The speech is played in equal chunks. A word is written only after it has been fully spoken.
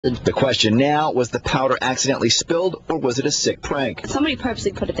The question now, was the powder accidentally spilled or was it a sick prank? Somebody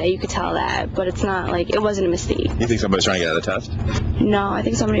purposely put it there, you could tell that, but it's not like, it wasn't a mistake. You think somebody's trying to get out of the test? No, I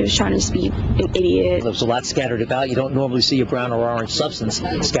think somebody was trying to just be an idiot. There was a lot scattered about. You don't normally see a brown or orange substance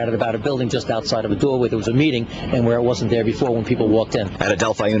scattered about a building just outside of a door where there was a meeting and where it wasn't there before when people walked in. At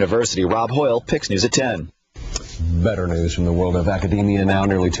Adelphi University, Rob Hoyle, PIX News at 10. Better news from the world of academia now.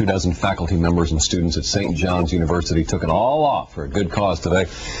 Nearly 24 faculty members and students at St. John's University took it all off for a good cause today.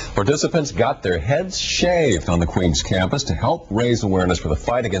 Participants got their heads shaved on the Queens campus to help raise awareness for the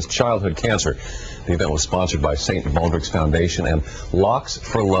fight against childhood cancer. The event was sponsored by St. Baldrick's Foundation and Locks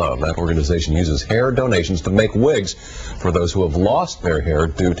for Love. That organization uses hair donations to make wigs for those who have lost their hair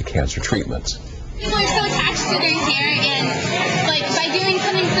due to cancer treatments. People are so attached to their hair, and like by doing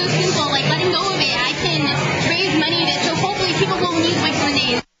something so simple, like letting go of it, I can raise money so hopefully people won't need wigs when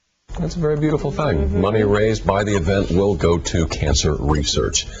they. That's a very beautiful thing. Money raised by the event will go to cancer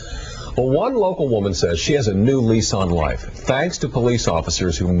research. Well, one local woman says she has a new lease on life, thanks to police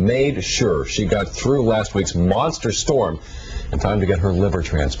officers who made sure she got through last week's monster storm in time to get her liver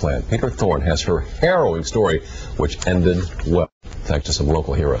transplant. Peter Thorne has her harrowing story, which ended well, thanks to some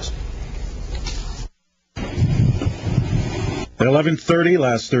local heroes. At 11:30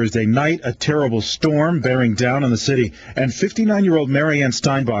 last Thursday night, a terrible storm bearing down on the city, and 59-year-old Marianne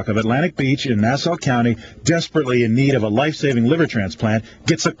Steinbach of Atlantic Beach in Nassau County, desperately in need of a life-saving liver transplant,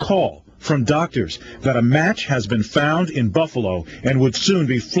 gets a call from doctors that a match has been found in Buffalo and would soon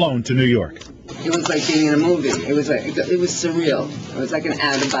be flown to New York. It was like being in a movie. It was surreal. It was like an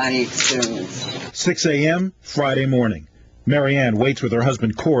out-of-body experience. 6 a.m. Friday morning. Marianne waits with her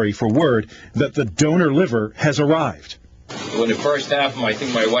husband Corey for word that the donor liver has arrived. When it first happened, I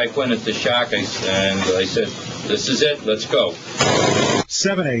think my wife went into shock, and I said, this is it, let's go.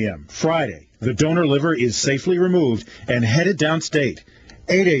 7 a.m. Friday, the donor liver is safely removed and headed downstate.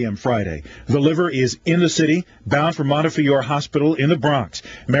 8 a.m. Friday, the liver is in the city, bound for Montefiore Hospital in the Bronx.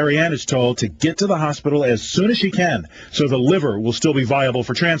 Marianne is told to get to the hospital as soon as she can, so the liver will still be viable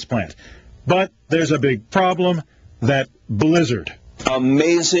for transplant. But there's a big problem, that blizzard.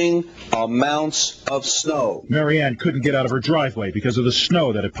 Amazing amounts of snow. Marianne couldn't get out of her driveway because of the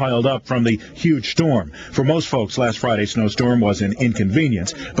snow that had piled up from the huge storm. For most folks, last Friday's snowstorm was an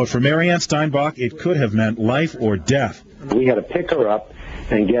inconvenience, but for Marianne Steinbach, it could have meant life or death. We had to pick her up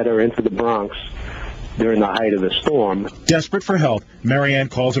and get her into the Bronx during the height of the storm. Desperate for help, Marianne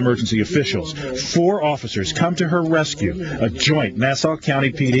calls emergency officials. 4 officers come to her rescue, a joint Nassau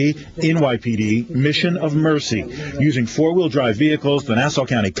County PD, NYPD mission of mercy. Using 4-wheel drive vehicles, the Nassau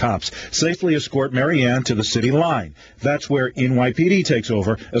County cops safely escort Marianne to the city line. That's where NYPD takes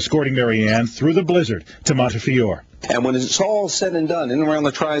over, escorting Marianne through the blizzard to Montefiore. And when it's all said and done, in and around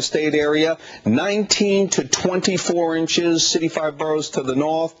the tri-state area, 19 to 24 inches, city 5 boroughs to the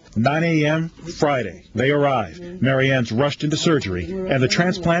north. 9 a.m. Friday, they arrive. Marianne's rushed into surgery, and the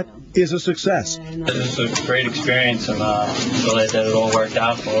transplant is a success. This is a great experience, and I'm glad that it all worked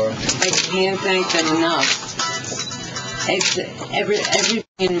out for her. I can't thank them enough. It's everything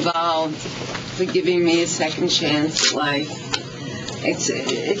involved for giving me a second chance at life.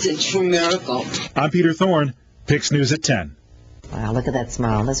 It's a true miracle. I'm Peter Thorne. PIX News at 10. Wow, look at that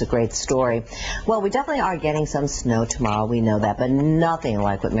smile. That's a great story. Well, we definitely are getting some snow tomorrow. We know that, but nothing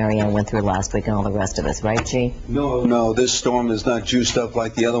like what Marianne went through last week and all the rest of us, right, G? No, this storm is not juiced up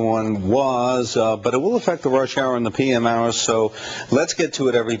like the other one was, but it will affect the rush hour and the PM hours, so let's get to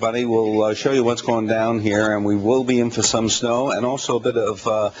it, everybody. We'll show you what's going down here, and we will be in for some snow and also a bit of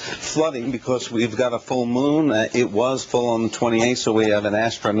flooding because we've got a full moon. It was full on the 28th, so we have an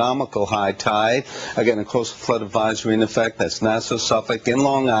astronomical high tide. Again, a coastal flood advisory in effect. That's Nassau, Suffolk, in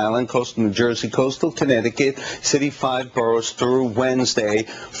Long Island, coastal New Jersey, coastal Connecticut, city 5 boroughs through Wednesday,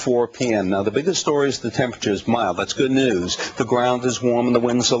 4 p.m. Now, the biggest story is the temperature is mild. That's good news. The ground is warm and the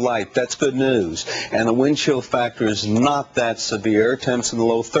winds are light. That's good news. And the wind chill factor is not that severe. Temps in the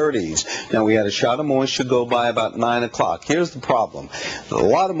low 30s. Now, we had a shot of moisture go by about 9 o'clock. Here's the problem. A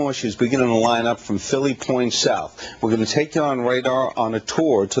lot of moisture is beginning to line up from Philly Point south. We're going to take you on radar on a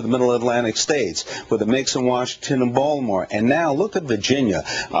tour to the middle Atlantic states with a mix in Washington and Baltimore. And now, look at Virginia.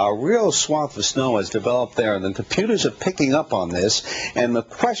 A real swath of snow has developed there, and the computers are picking up on this. And the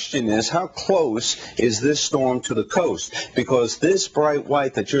question is, how close is this storm to the coast? Because this bright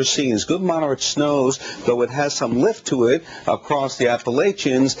white that you're seeing is good moderate snows, though it has some lift to it across the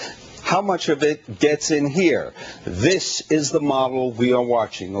Appalachians. how much of it gets in here. This is the model we are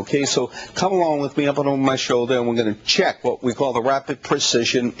watching, okay? So come along with me up on my shoulder, and we're going to check what we call the rapid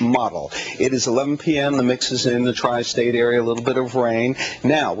precision model. It is 11 p.m. The mix is in the tri-state area, a little bit of rain.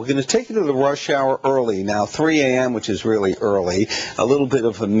 Now, we're going to take you to the rush hour early. Now, 3 a.m., which is really early, a little bit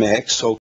of a mix. So